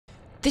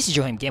This is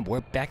Yohhamgambal.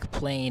 We're back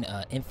playing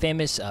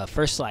Infamous.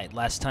 First slide.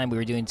 Last time we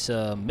were doing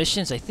some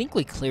missions. I think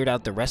we cleared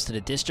out the rest of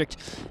the district.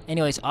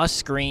 Anyways, off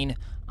screen,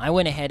 I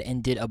went ahead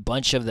and did a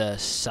bunch of the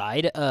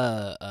side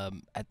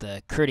at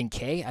the Curtin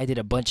K. I did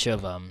a bunch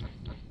of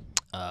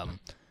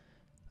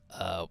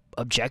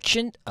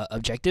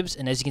objectives,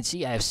 and as you can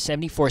see, I have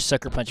 74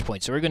 Sucker Punch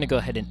points. So we're going to go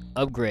ahead and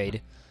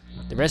upgrade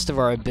the rest of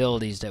our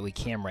abilities that we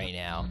can right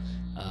now.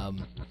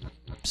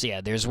 So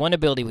yeah, there's one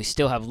ability we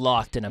still have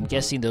locked, and I'm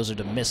guessing those are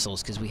the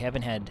missiles because we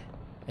haven't had,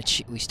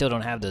 we still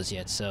don't have those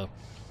yet. So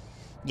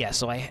yeah,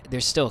 so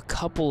there's still a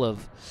couple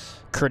of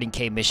Curtin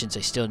K missions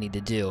I still need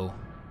to do,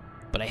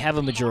 but I have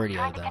a majority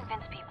of them. Trying to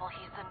convince people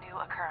he's the new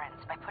occurrence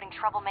by putting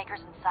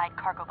troublemakers inside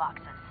cargo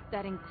boxes.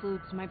 That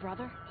includes my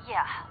brother?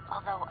 Yeah,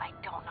 although I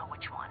don't know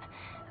which one.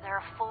 There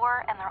are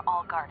 4 and they're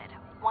all guarded.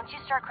 Once you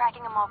start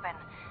cracking them open,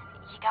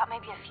 you got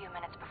maybe a few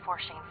minutes before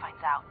Shane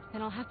finds out.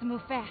 Then I'll have to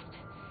move fast.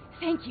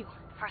 Thank you.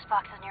 First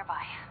box is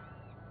nearby.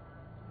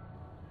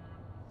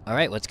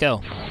 Alright, let's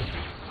go.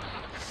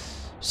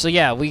 So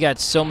yeah, we got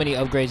so many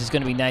upgrades. It's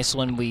going to be nice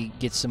when we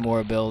get some more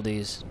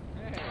abilities.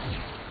 Hey.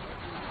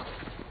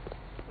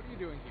 What are you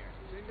doing here?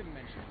 They didn't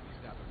mention you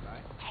stopping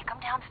by. Take them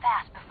down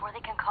fast before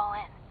they can call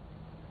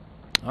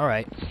in.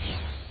 Alright.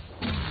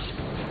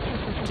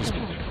 Just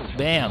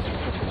bam.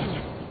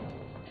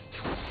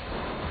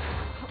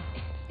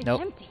 It's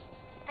Nope. empty.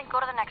 Then go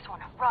to the next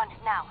one. Run,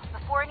 now.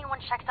 Before anyone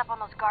checks up on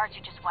those guards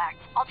you just whacked.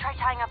 I'll try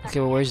tying up their Okay,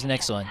 well, where's the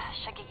next one?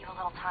 Should get you a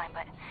little time,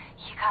 but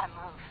you gotta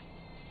move.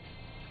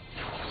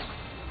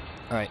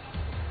 Alright.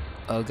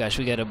 Oh gosh,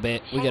 we got a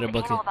book Shane's it.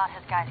 anal about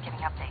his guys giving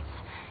updates.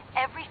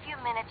 Every few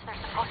minutes they're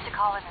supposed to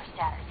call in their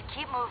status.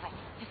 Keep moving.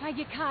 If I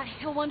get caught,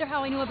 he'll wonder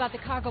how I knew about the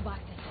cargo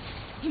boxes.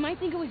 He might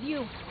think it was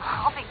you.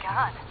 I'll be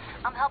gone.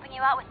 I'm helping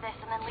you out with this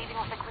and then leaving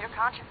with a clear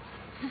conscience.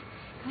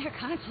 Clear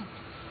conscience.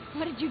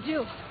 What did you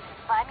do?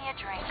 Buy me a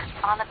drink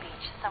on the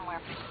beach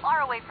somewhere far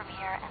away from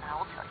here and I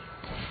will tell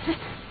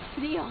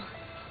you. Deal.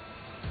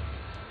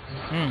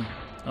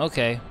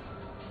 Okay.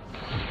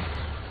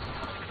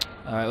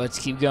 Alright, let's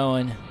keep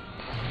going.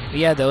 But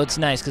yeah, though, it's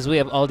nice because we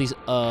have all these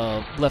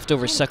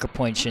leftover sucker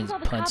points, and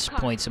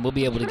we'll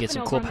be able to get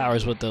some cool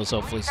powers with those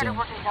hopefully Started soon.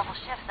 working double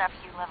shifts after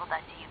you leveled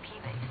that D.U.P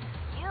base.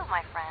 You,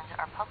 my friend,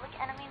 are public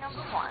enemy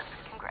number 1.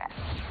 Congrats.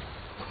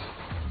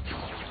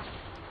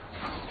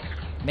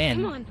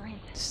 Man, Come on, Brent.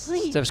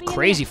 Please, stuff's be in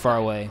crazy there. far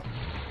away.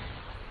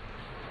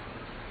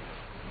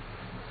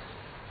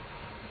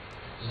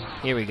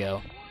 Here we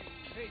go.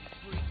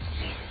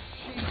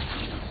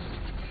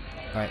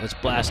 Alright, let's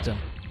blast him.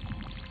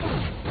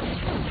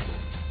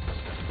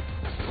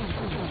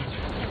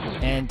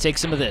 And take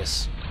some of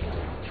this.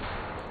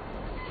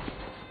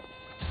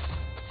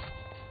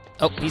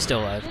 Oh, he's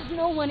still alive. There's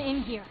no one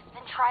in here.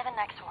 Then try the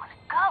next one.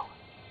 Go!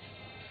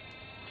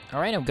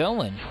 Alright, I'm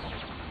going.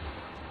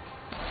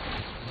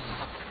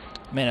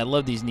 Man, I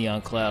love these neon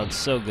clouds.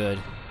 So good.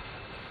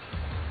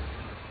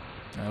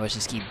 Alright, let's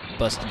just keep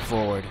busting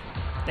forward.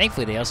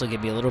 Thankfully, they also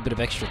give me a little bit of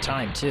extra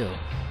time, too.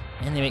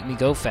 And they make me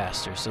go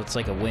faster, so it's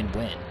like a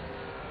win-win. Hey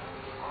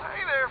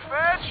there,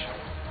 Fetch.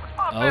 What's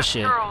my Oh, best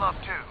shit. girl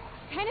up to?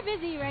 Kind of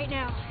busy right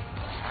now.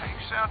 Hey,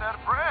 you sound out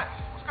of breath.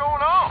 What's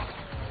going on?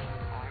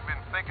 You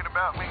been thinking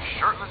about me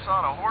shirtless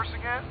on a horse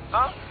again?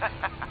 Huh?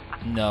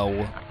 No.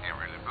 I can't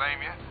really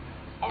blame you.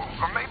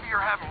 Or maybe you're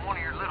having one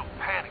of your little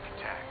panic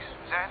attacks.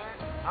 Is that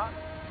it? Huh?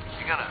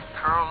 You gonna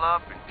curl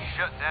up and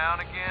shut down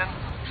again?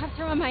 Cops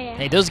are on my ass.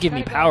 Hey, those give me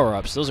Gotta go.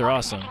 power-ups. Those are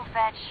awesome. Taking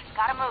Fetch.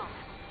 Gotta move.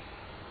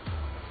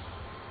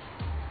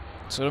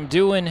 That's what I'm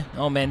doing.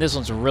 Oh, man, this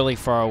one's really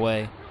far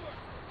away.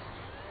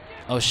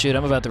 Oh, shoot,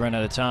 I'm about to run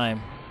out of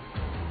time.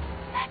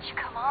 Fetch,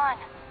 come on.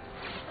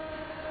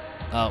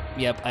 Oh,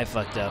 yep, I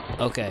fucked up.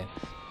 Okay.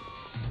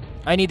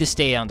 I need to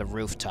stay on the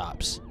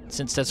rooftops,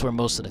 since that's where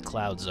most of the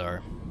clouds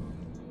are.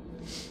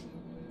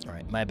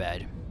 Alright, my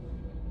bad.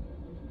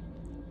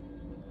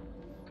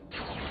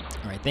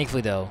 Alright,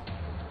 thankfully, though,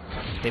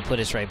 they put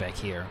us right back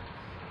here.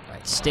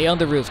 Alright, stay on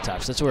the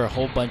rooftops. That's where a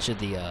whole bunch of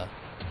the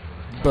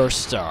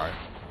bursts are.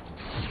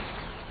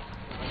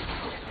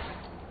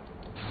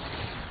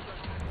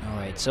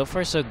 Alright, so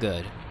far so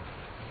good.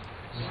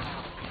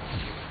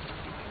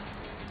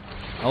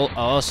 I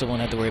also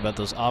won't have to worry about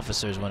those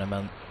officers when I'm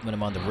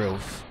on the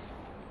roof.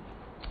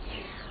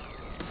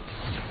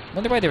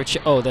 Wonder why they were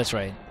oh, that's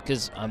right,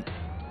 because I'm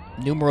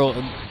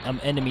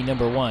enemy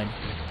number 1.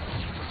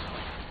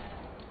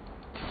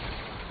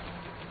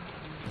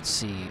 Let's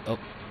see. Oh,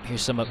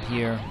 here's some up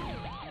here.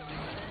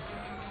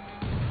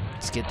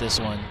 Let's get this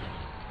one.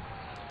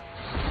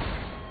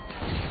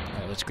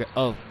 Alright, let's grab.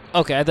 Oh,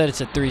 okay. I thought it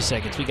said 3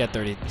 seconds. We got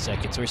 30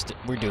 seconds.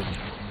 We're doing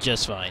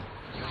just fine.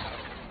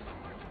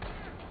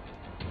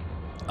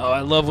 Oh, I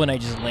love when I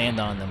just land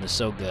on them. It's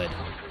so good.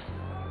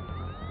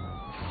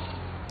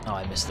 Oh,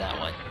 I missed that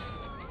one.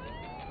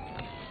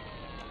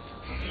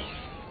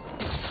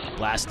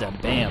 Blast them.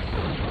 Bam.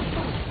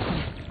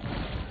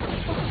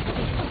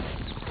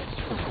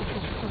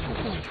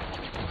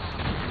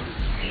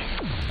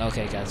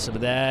 Okay, got some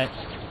of that.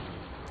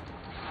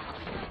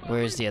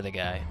 Where's the other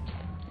guy?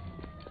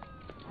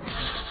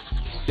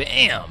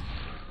 Bam!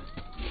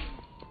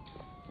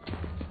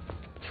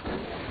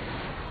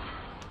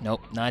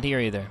 Nope, not here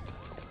either.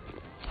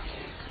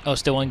 Oh,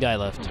 still one guy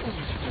left.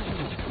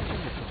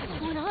 What's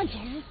going on,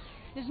 Janice?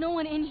 There's no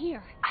one in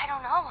here. I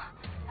don't know.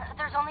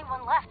 There's only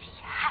one left. He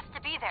has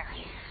to be there.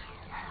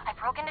 I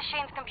broke into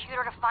Shane's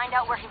computer to find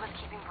out where he was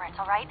keeping Brent,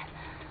 all right?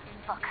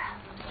 Look, I'm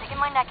sticking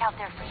my neck out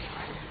there for you.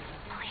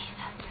 Please,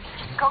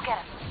 just go get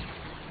him.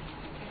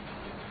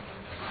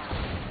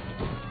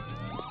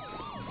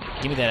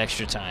 Give me that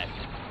extra time.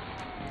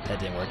 That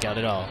didn't work out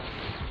at all.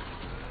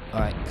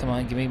 Alright, come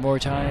on, give me more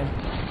time.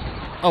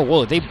 Oh,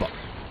 whoa,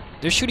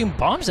 they're shooting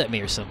bombs at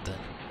me or something.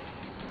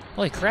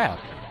 Holy crap.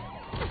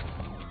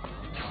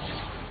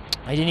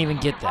 I didn't even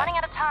get that. Running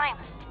out of time.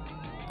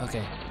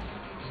 Okay.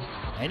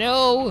 I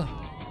know!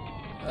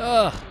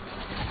 Ugh.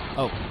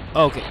 Oh,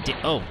 okay.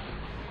 Oh.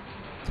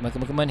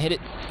 Come on, hit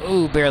it.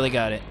 Ooh, barely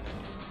got it.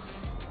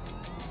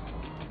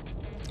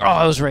 Oh,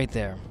 I was right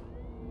there.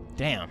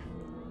 Damn.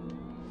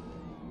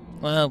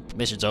 Well,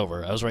 mission's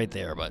over. I was right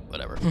there, but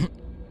whatever.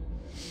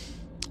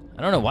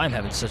 I don't know why I'm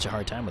having such a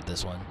hard time with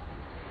this one.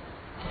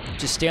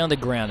 Just stay on the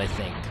ground, I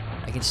think.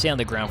 I can stay on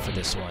the ground for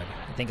this one.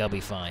 I think I'll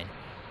be fine.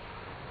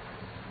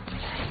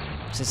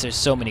 Since there's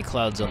so many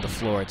clouds on the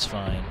floor, it's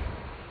fine.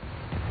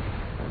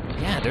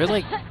 Yeah, they're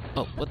like...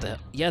 Oh, what the hell?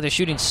 Yeah, they're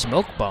shooting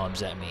smoke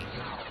bombs at me.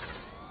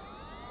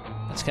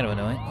 That's kind of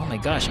annoying. Oh my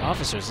gosh,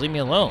 officers, leave me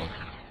alone.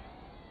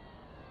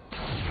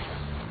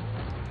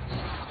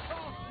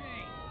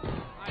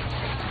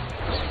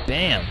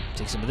 Bam!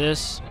 Take some of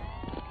this.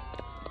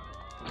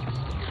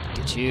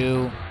 Get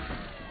you.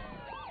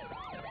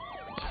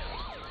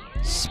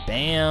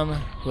 Spam.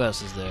 Who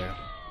else is there?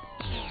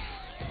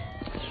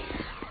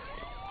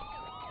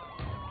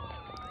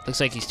 Looks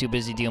like he's too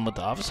busy dealing with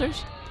the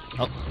officers.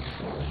 Oh.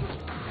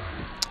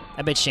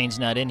 I bet Shane's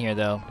not in here,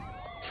 though.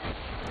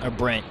 Or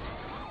Brent.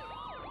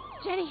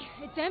 Jenny,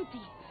 it's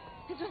empty.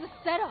 This was a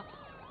setup.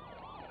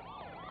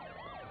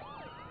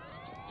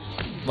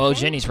 Well,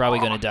 Jenny's probably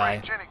gonna die.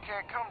 Jenny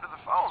can't come to the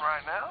phone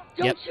right now.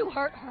 Don't you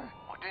hurt her.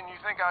 Well, didn't you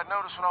think I'd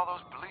notice when all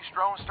those police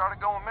drones started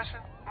going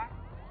missing?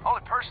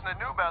 Only person that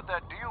knew about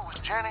that deal was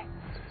Jenny.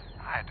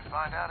 I had to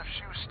find out if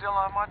she was still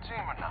on my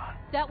team or not.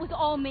 That was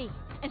all me.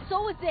 And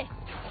so was this.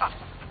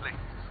 Please.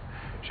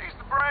 She's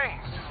the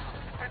brains.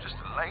 You're just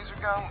a laser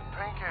gun with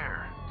pink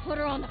hair. Put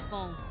her on the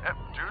phone. Yep,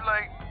 too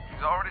late.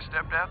 She's already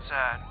stepped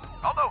outside.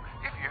 Although,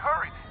 if you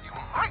hurry, you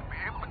might be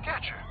able to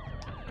catch her.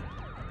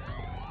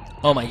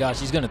 Oh my gosh,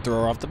 he's gonna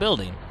throw her off the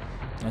building.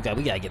 Okay,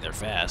 we gotta get there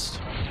fast.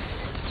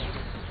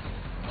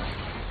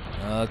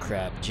 Oh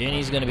crap,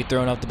 Jenny's gonna be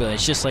thrown off the building.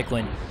 It's just like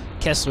when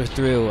Kessler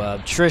threw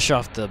Trish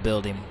off the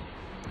building,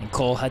 and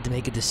Cole had to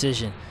make a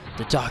decision: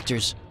 the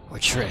doctors or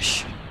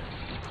Trish.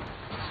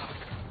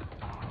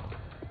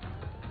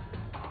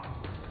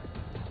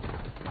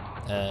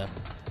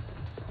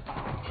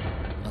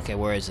 Okay,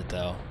 where is it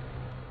though?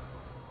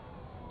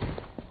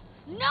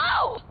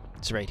 No!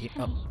 It's right here.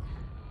 Oh.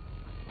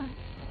 You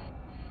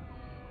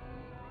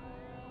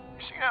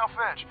see now,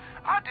 Fetch,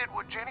 I did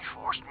what Jenny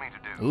forced me to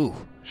do. Ooh.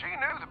 She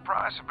knew the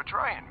price of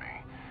betraying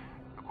me.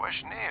 The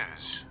question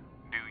is,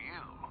 do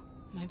you?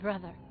 My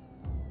brother.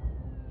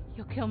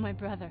 You'll kill my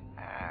brother.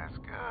 That's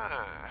good.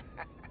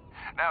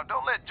 Now,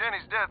 don't let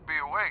Jenny's death be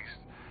a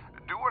waste.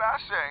 Do what I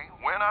say,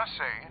 when I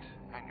say it,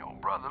 and your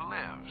brother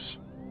lives.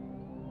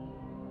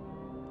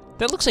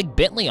 That looks like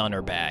Bentley on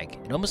her bag.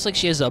 It almost like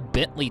she has a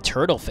Bentley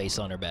turtle face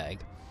on her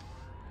bag.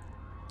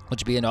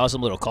 Which would be an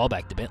awesome little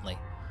callback to Bentley.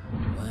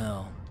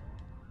 Wow.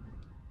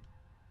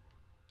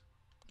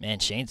 Man,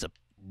 Shane's a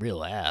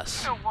real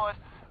ass. You know what?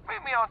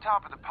 Meet me on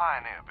top of the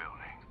Pioneer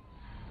building.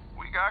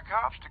 We got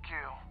cops to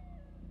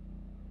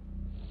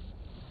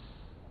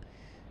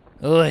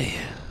kill. Oy.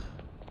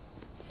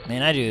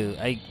 Man,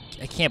 I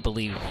can't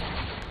believe...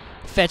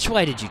 Fetch,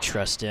 why did you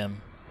trust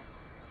him?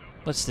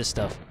 What's this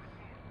stuff?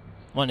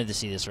 Wanted to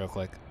see this real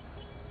quick.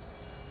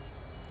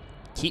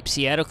 Keep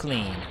Seattle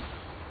clean.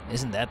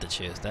 Isn't that the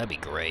truth? That'd be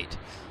great.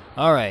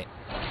 Alright,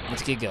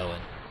 let's get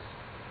going.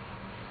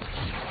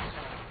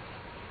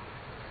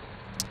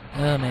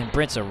 Oh man,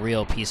 Brent's a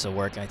real piece of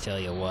work, I tell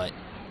you what.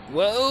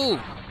 Whoa!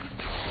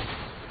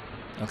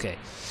 Okay.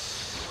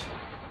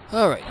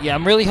 Alright, yeah,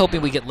 I'm really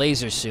hoping we get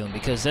lasers soon,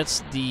 because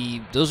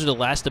those are the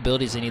last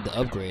abilities I need to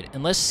upgrade.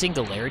 Unless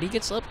Singularity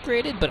gets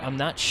upgraded, but I'm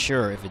not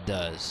sure if it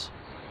does.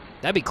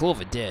 That'd be cool if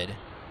it did.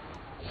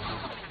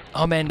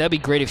 Oh man, that'd be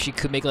great if she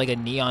could make like a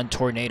neon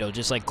tornado,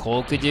 just like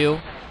Cole could do.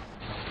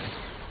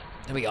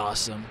 That'd be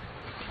awesome.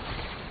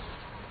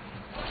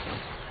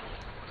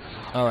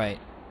 Alright.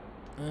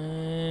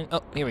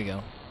 Oh, here we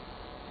go.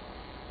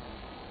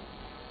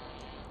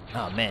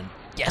 Oh man,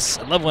 yes!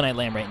 I love when I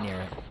land right near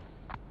it.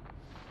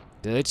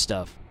 Good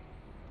stuff.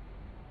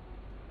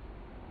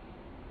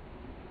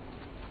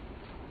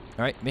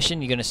 Alright,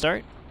 mission, you gonna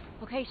start?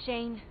 Okay,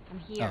 Shane, I'm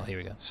here. Oh, here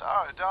we go.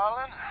 Sorry,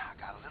 darling. I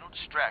got a little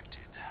distracted.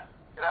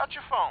 Get out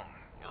your phone.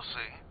 You'll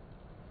see.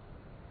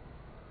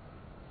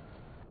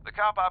 The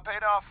cop I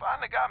paid off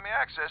finally got me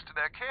access to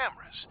their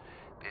cameras.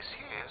 This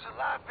here's a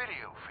live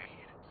video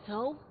feed.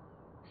 So?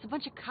 It's a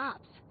bunch of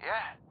cops.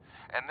 Yeah.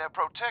 and they're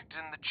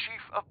protecting the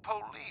chief of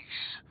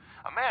police.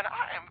 A man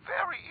I am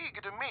very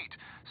eager to meet.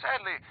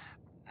 Sadly,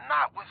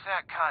 not with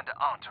that kind of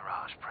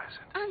entourage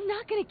present. I'm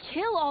not gonna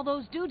kill all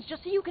those dudes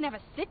just so you can have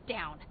a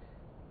sit-down.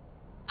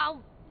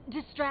 I'll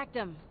distract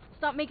them.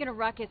 Stop making a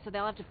ruckus so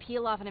they'll have to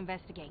peel off and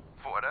investigate.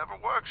 Whatever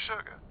works,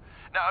 sugar.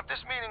 Now, if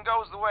this meeting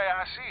goes the way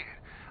I see it,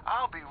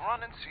 I'll be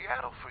running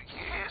Seattle for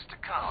years to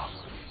come.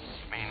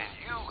 Meaning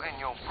you and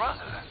your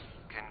brother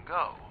can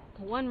go.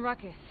 One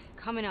ruckus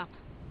coming up.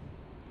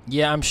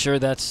 Yeah, I'm sure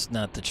that's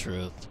not the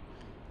truth.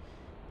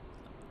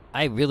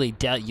 I really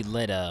doubt you'd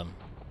let, Oh,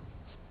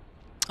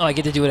 I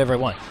get to do whatever I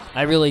want.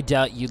 I really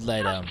doubt you'd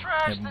let, him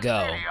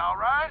go. City, all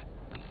right?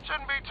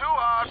 Shouldn't be too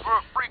hard for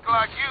a freak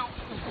like you.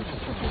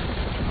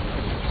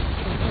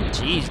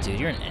 Jeez, dude,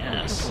 you're an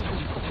ass.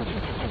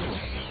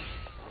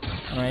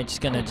 Alright,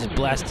 just gonna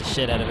blast the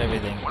shit out of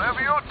everything.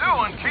 Whatever you're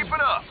doing, keep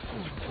it up.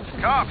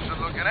 Cops are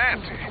looking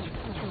antsy.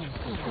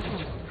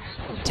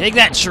 Take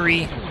that,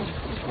 tree!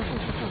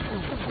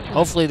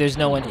 Hopefully there's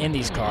no one in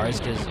these cars,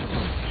 because...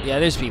 Yeah,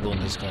 there's people in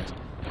these cars.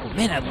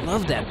 Man, I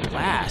love that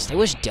blast. I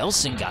wish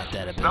Delson got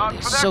that ability.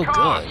 It's so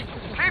good.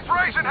 Keep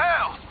raising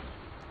hell!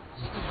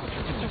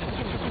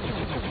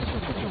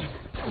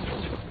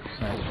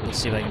 Alright, let's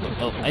see if I can...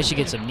 Oh, I should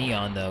get some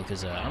neon, though,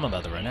 because I'm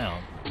about to run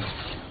out.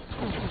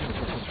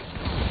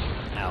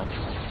 Ow.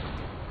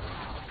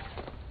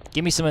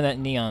 Give me some of that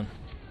neon.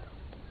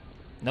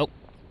 Nope.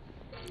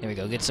 There we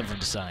go. Get some from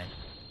the sign.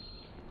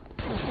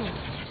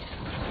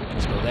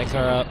 Let's blow that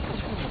car up.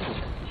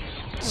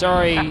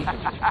 Sorry. Police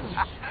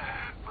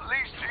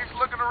chief's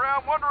looking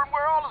around wondering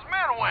where all his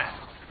men went.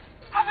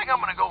 I think I'm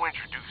gonna go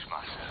introduce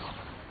myself.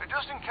 And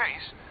just in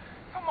case,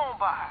 come on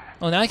by.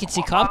 Oh, now I can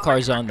see cop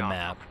cars on the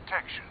map.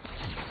 Protection.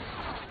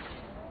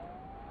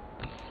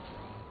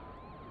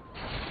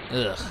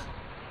 Ugh.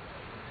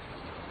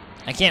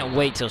 I can't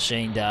wait till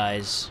Shane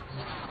dies.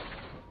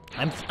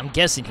 I'm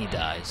guessing he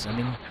dies. I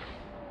mean,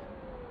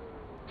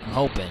 I'm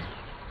hoping.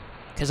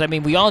 Because, I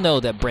mean, we all know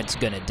that Brent's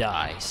gonna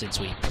die. Since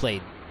we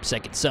played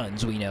Second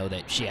Sons, we know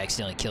that she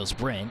accidentally kills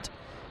Brent.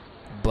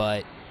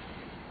 But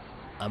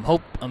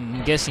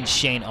I'm guessing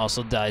Shane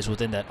also dies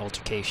within that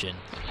altercation.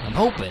 I'm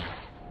hoping.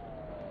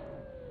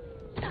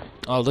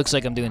 Oh, it looks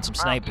like I'm doing some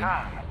sniping.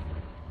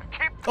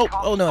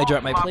 Oh no, I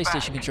dropped my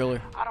PlayStation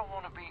controller. I don't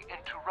want to be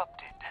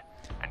interrupted.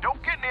 And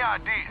don't get any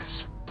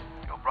ideas.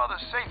 Your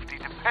brother's safety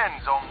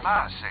depends on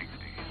my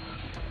safety.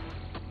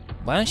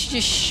 Why don't you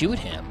just shoot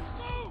him?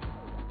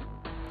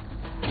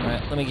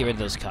 Alright, let me get rid of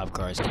those cop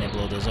cars. Can I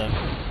blow those up?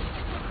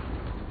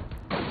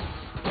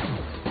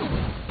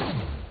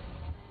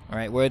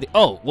 Alright, where are the...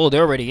 Oh, well,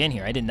 they're already in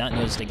here. I did not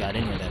notice they got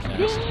in here that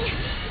fast.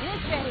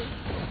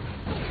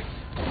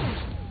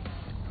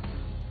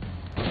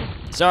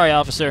 Sorry,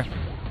 officer.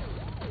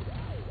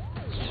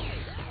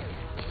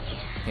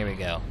 Here we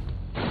go.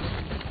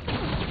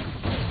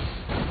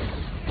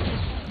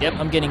 Yep,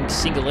 I'm getting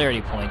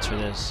singularity points for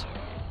this.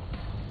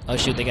 Oh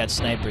shoot, they got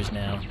snipers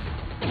now.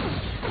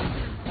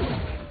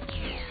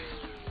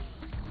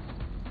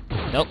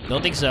 Nope,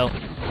 don't think so.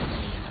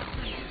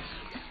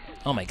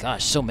 Oh my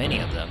gosh, so many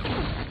of them.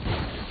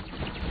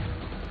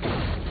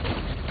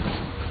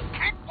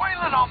 Keep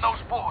wailing on those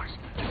boys.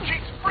 The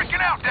chief's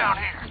freaking out down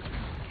here.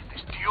 Get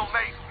this deal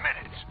made in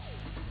minutes.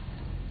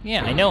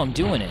 Yeah, I know, I'm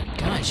doing it.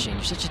 Gosh, Shane,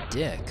 you're such a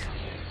dick.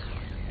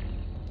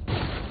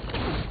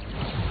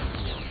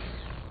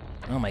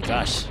 Oh my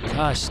gosh.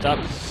 Gosh, stop.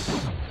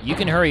 You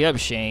can hurry up,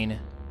 Shane.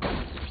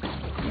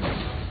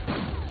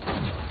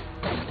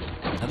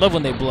 I love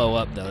when they blow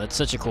up, though. That's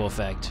such a cool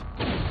effect.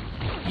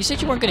 You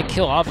said you weren't going to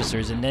kill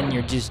officers, and then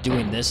you're just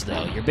doing this,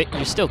 though.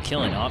 You're still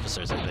killing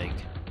officers, I think.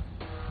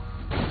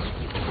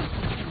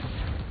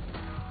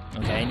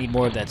 Okay, I need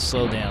more of that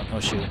slow down.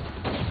 Oh, shoot.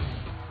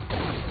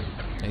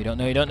 No, you don't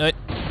know, you don't know it.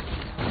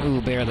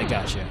 Ooh, barely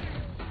got you.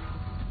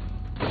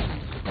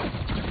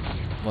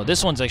 Well,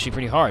 this one's actually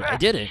pretty hard. I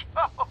did it.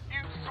 Oh,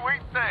 you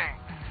sweet thing.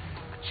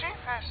 The chief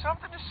has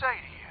something to say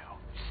to you.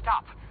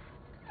 Stop.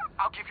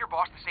 I'll give your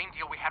boss the same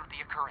deal we had with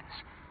the occurrence.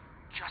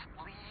 Just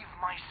leave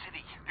my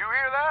city. You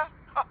hear that?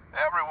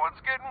 Everyone's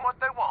getting what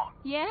they want.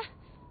 Yeah?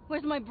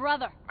 Where's my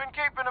brother? Been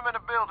keeping him in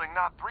a building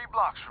not 3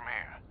 blocks from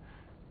here.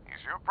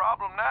 He's your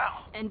problem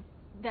now. And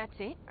that's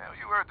it? Well,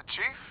 you heard the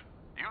chief.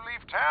 You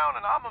leave town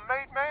and I'm a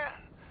made man.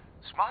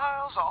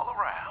 Smiles all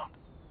around.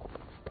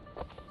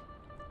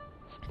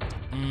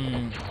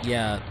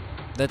 Yeah,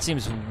 that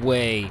seems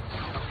way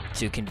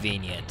too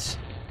convenient.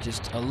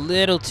 Just a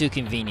little too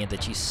convenient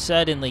that you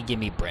suddenly give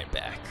me Brent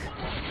back.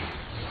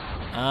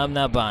 I'm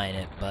not buying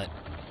it, but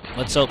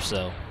let's hope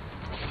so.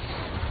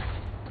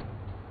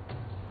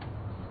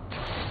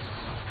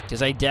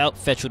 Because I doubt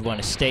Fetch would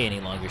want to stay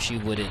any longer. She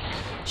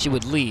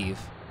would leave.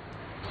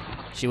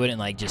 She wouldn't,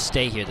 like, just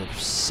stay here to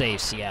save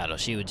Seattle.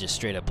 She would just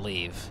straight up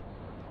leave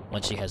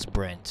once she has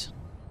Brent.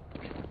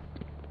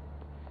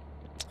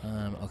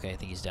 Okay, I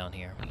think he's down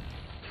here.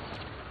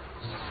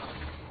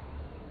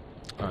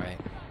 Alright.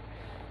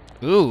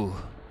 Ooh.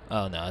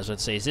 Oh, no, I was about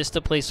to say, is this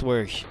the place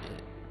where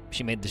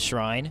she made the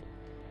shrine?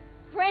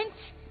 Brent?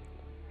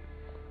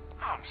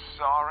 I'm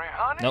sorry,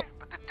 honey, Nope.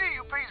 but the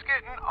D.U.P's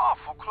getting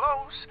awful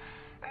close.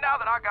 And now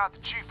that I got the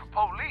chief of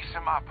police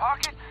in my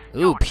pocket, Ooh,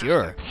 you're just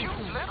pure. a cute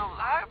little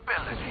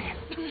liability.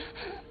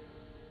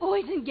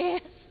 Poison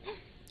gas.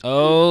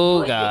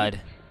 Oh,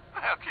 God.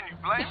 Well, can you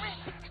blame me?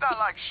 It's not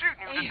like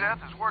shooting you to death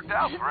has worked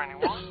out for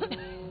anyone.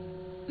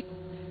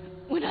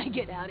 When I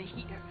get out of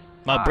here.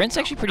 Wow, Brent's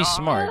actually pretty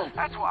smart.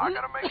 That's why I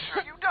gotta make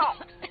sure you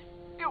don't.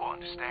 You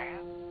understand.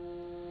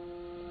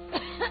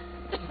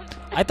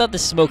 I thought the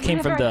smoke came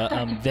from Whenever I the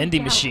started to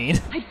vending freak out,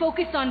 machine. I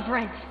focused on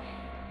Brent.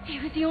 He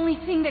was the only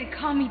thing that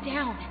calmed me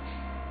down.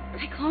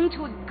 I clung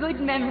to a good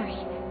memory.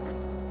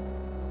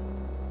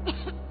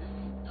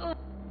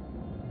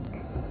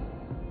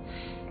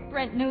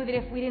 Brent knew that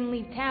if we didn't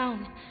leave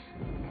town,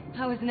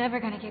 I was never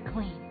gonna get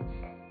clean.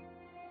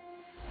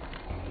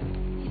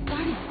 He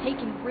started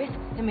taking risks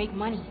to make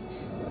money.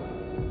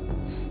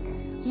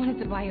 Wanted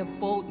to buy a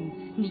boat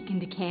and sneak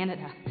into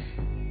Canada.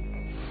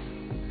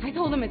 I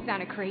told him it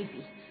sounded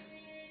crazy.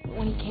 But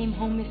when he came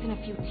home missing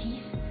a few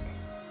teeth,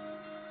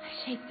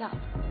 I shaped up.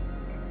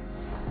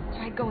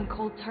 Tried going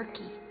cold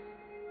turkey.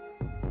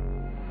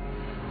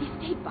 He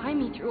stayed by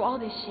me through all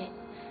this shit.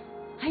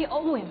 I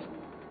owe him.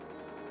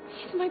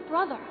 He's my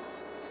brother.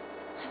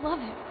 I love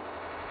him.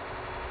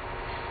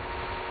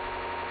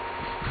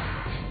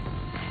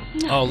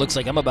 Oh, looks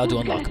like I'm about to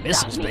Who's gonna unlock stop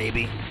missiles, me?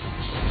 baby.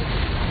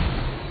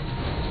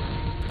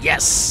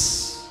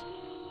 Yes!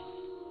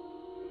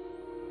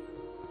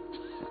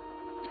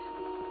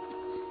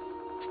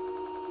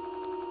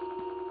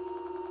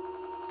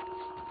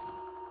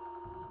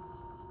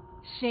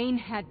 Shane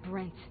had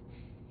Brent.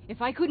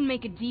 If I couldn't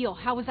make a deal,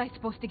 how was I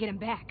supposed to get him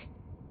back?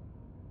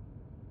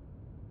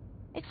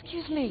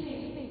 Excuse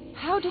me,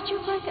 how did you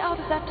break out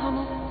of that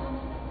tunnel?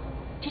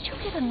 Did you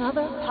get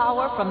another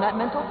power from that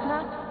mental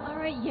snap?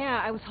 Alright,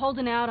 yeah, I was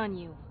holding out on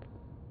you.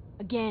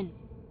 Again.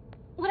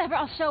 Whatever,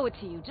 I'll show it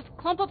to you. Just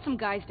clump up some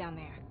guys down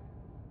there.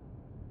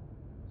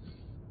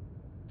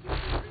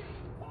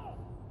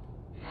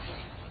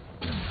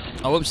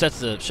 Oh, whoops, that's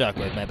the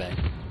shockwave, my bad.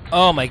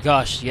 Oh my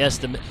gosh, yes,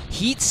 the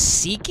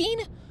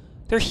heat-seeking?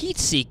 They're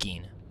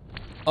heat-seeking.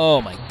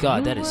 Oh my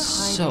god, that is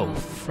so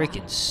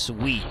freaking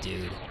sweet,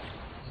 dude.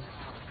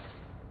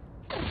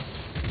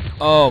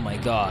 Oh my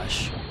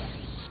gosh.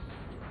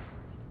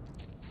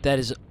 That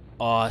is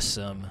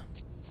awesome.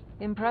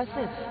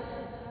 Impressive.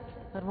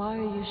 But why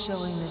are you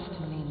showing this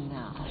to me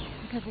now?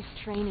 Because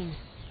it's training.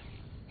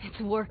 It's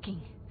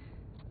working.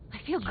 I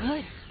feel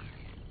good.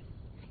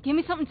 Give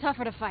me something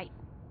tougher to fight.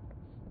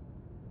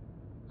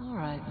 All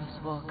right, Miss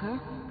Walker.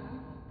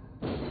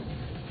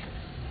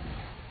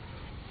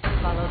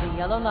 Follow the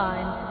yellow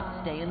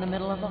line. Stay in the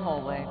middle of the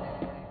hallway.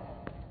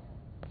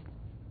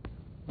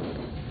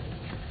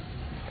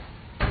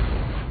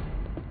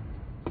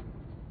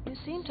 You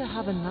seem to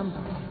have a number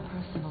of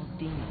personal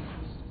demons.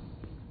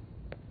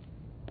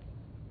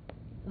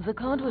 The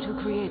conduit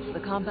who creates the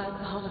combat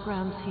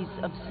holograms, he's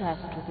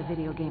obsessed with a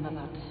video game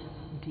about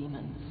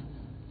demons.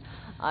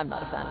 I'm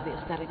not a fan of the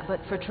aesthetic, but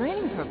for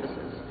training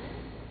purposes,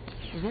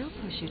 they'll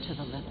push you to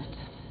the limit.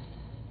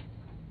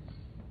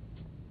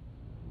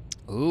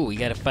 Ooh, we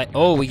gotta fight.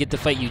 Oh, we get to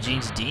fight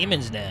Eugene's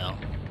demons now.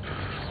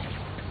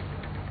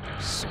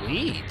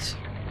 Sweet.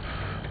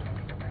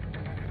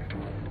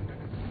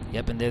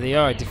 Yep, and there they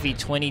are. Defeat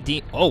 20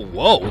 demons. Oh,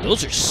 whoa,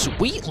 those are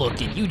sweet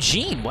looking.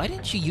 Eugene, why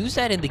didn't you use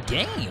that in the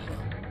game?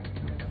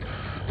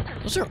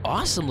 Those are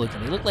awesome looking.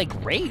 They look like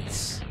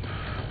wraiths.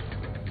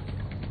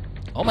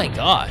 Oh my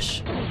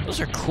gosh.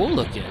 Those are cool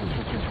looking.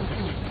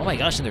 Oh my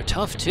gosh, and they're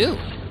tough too.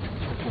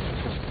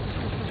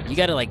 You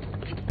gotta like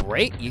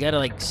break. You gotta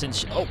like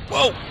cinch. Oh,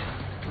 whoa!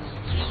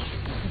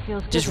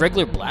 Just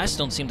regular blasts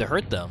don't seem to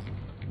hurt them.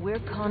 We're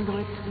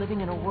conduits living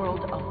in a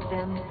world of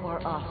them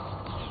or us.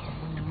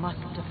 We must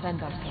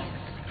defend ourselves.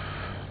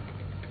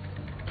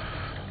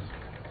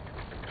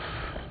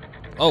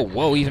 Oh,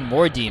 whoa, even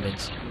more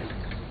demons.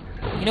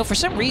 You know, for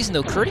some reason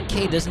though, Kurt and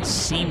Kay doesn't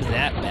seem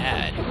that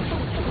bad.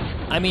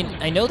 I mean,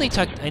 I know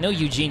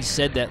Eugene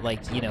said that,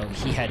 like, you know,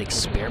 he had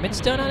experiments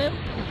done on him.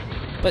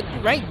 But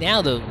right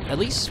now though, at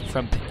least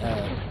from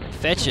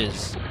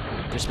Fetch's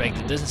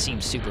perspective, it doesn't seem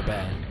super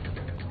bad.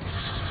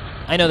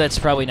 I know that's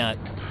probably not...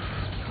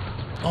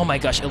 Oh my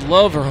gosh, I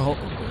love her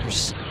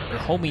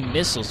homing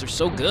missiles. They're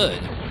so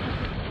good.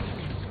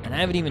 And I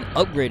haven't even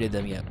upgraded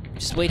them yet.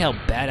 Just wait how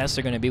badass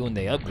they're going to be when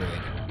they upgrade.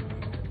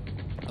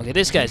 Okay,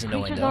 this guy's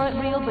annoying Creatures though.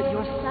 aren't real, but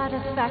your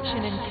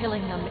satisfaction in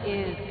killing them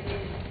is.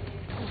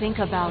 Think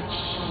about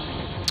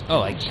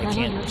Oh, I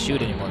can't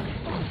shoot anymore.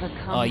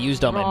 Oh, I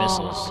used all my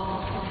missiles.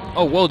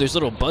 Oh, whoa, there's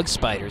little bug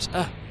spiders.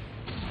 Ah,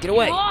 get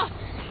away.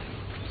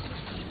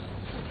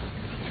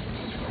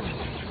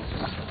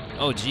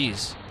 Oh,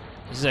 jeez.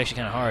 This is actually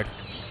kind of hard.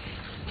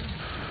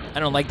 I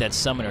don't like that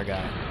summoner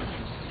guy.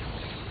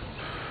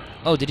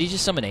 Oh, did he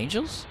just summon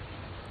angels?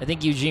 I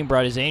think Eugene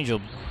brought his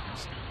angel.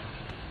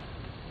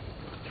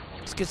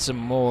 Let's get some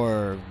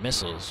more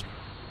missiles.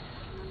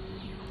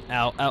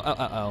 Ow, ow, ow,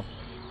 ow, ow.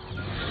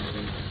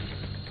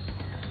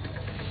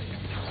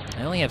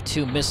 I only have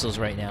 2 missiles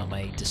right now at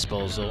my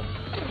disposal,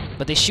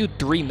 but they shoot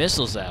 3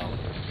 missiles out.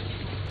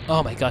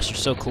 Oh my gosh, they're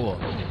so cool.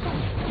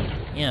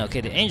 Yeah,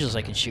 okay, the angels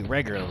I can shoot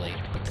regularly,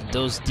 but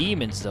those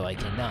demons, though, I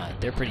cannot.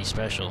 They're pretty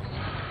special.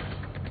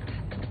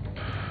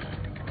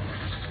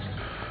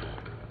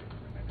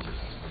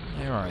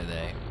 Where are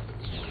they?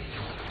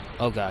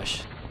 Oh,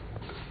 gosh.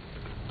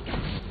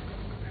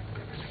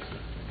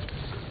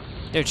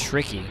 They're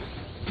tricky.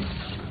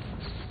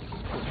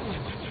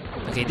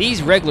 Okay,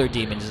 these regular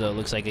demons, though,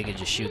 looks like I could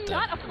just shoot them.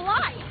 Not a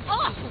fly!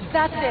 Off!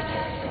 That's it.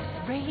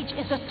 Rage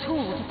is a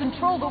tool to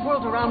control the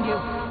world around you.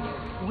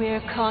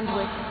 We're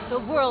conduits. The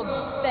world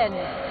bends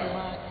to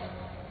us.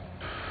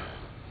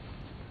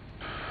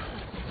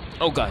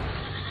 Oh, God.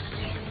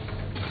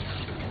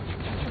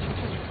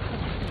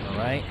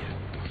 Alright.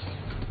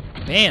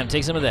 Bam!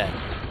 Take some of that.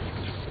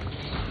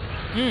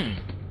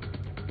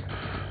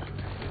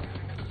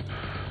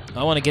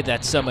 I want to get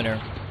that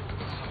summoner.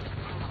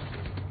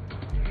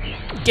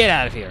 Get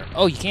out of here.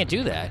 Oh, you can't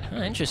do that.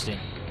 Huh, interesting.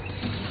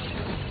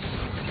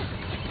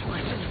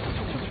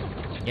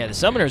 Yeah, the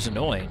summoner's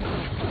annoying.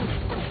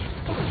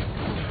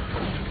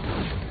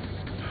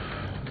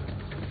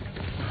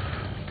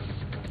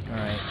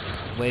 Alright.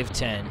 Wave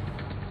 10.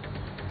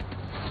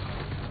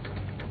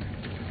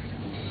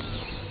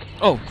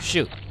 Oh,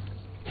 shoot.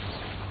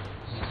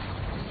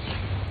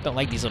 Don't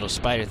like these little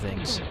spider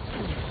things.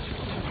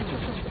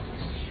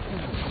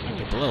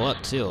 They blow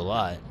up, too, a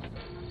lot.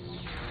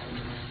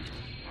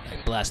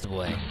 Right, blast them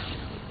away.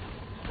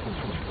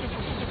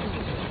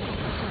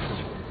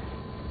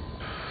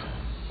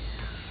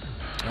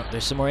 Oh,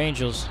 there's some more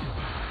angels.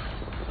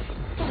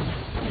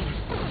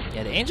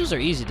 Yeah, the angels are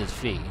easy to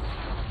defeat.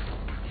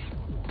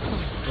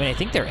 I mean, I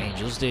think they're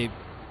angels. They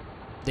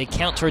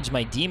count towards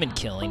my demon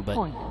killing, but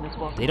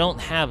they don't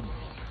have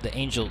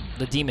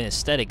the demon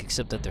aesthetic,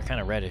 except that they're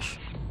kind of reddish.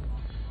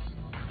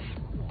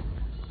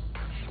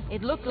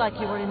 It looked like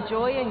you were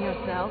enjoying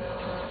yourself.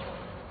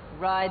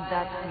 Ride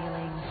that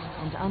feeling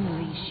and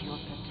unleash your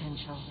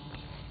potential.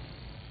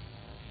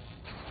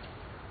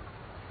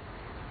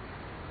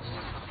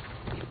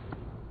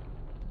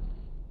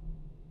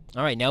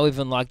 All right, now we've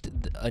unlocked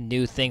a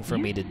new thing for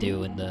me to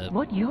do in the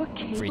What you're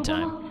capable free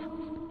time. of?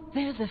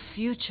 There's a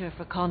future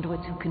for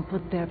conduits who can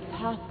put their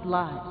past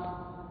lives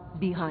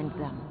behind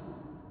them.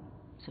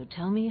 So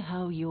tell me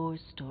how your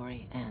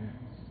story ends.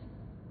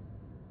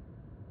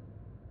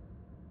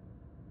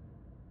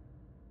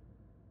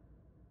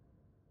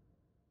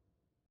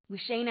 With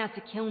Shane out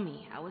to kill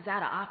me, I was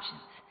out of options.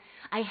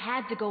 I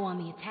had to go on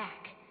the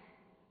attack.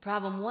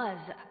 Problem was,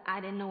 I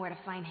didn't know where to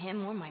find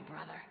him or my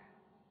brother.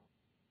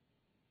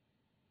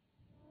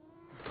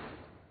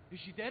 Is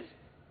she dead?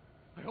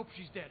 I hope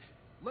she's dead.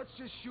 Let's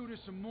just shoot her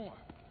some more.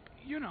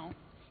 You know,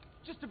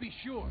 just to be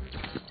sure.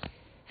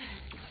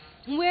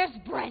 Where's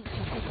Brent?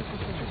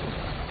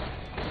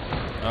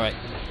 All right,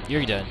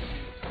 you're done.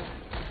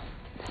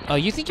 Oh,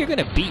 you think you're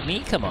gonna beat me?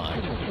 Come on.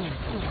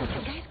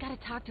 You guys gotta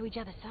talk to each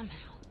other somehow.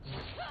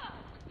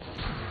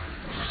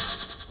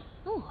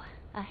 Ooh,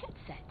 a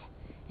headset.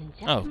 And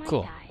just Oh, my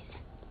cool. size.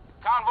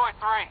 Convoy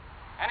 3,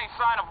 any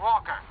sign of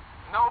Walker?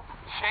 Nope,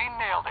 Shane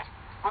nailed it.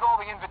 With all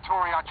the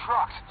inventory on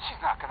trucks, she's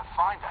not gonna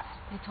find us.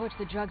 They torch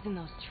the drugs in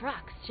those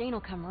trucks. Shane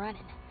will come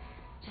running.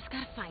 Just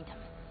gotta find him.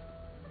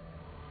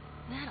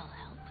 That'll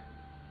help.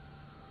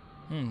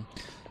 You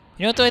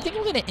know what, though? I think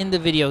I'm going to end the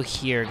video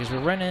here because we're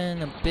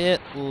running a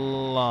bit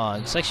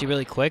long. It's actually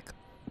really quick.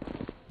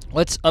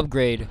 Let's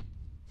upgrade.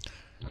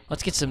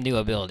 Let's get some new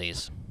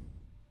abilities.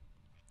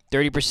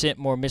 30%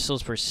 more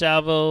missiles per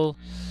salvo.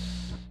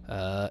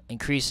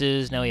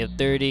 Increases. Now we have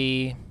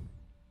 30.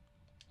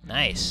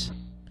 Nice.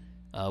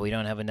 We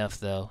don't have enough,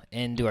 though.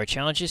 And do our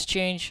challenges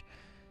change?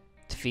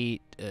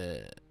 Defeat.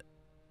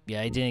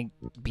 Yeah, I didn't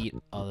beat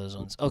all those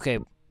ones. Okay.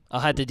 I'll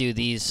have to do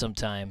these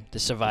sometime. The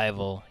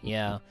survival.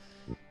 Yeah.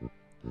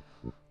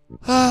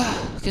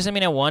 Because, I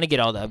mean, I want to get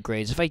all the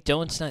upgrades. If I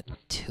don't, it's not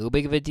too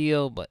big of a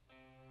deal, but...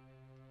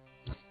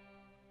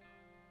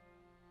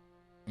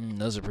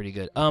 those are pretty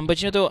good.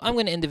 But, you know, though, I'm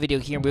going to end the video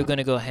here, and we're going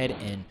to go ahead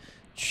and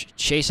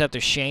chase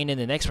after Shane in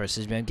the next part. This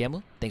is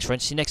Yohhamgambal. Thanks for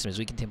watching. See you next time as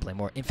we continue playing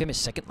more Infamous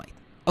Second Life.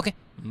 Okay,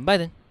 bye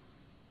then.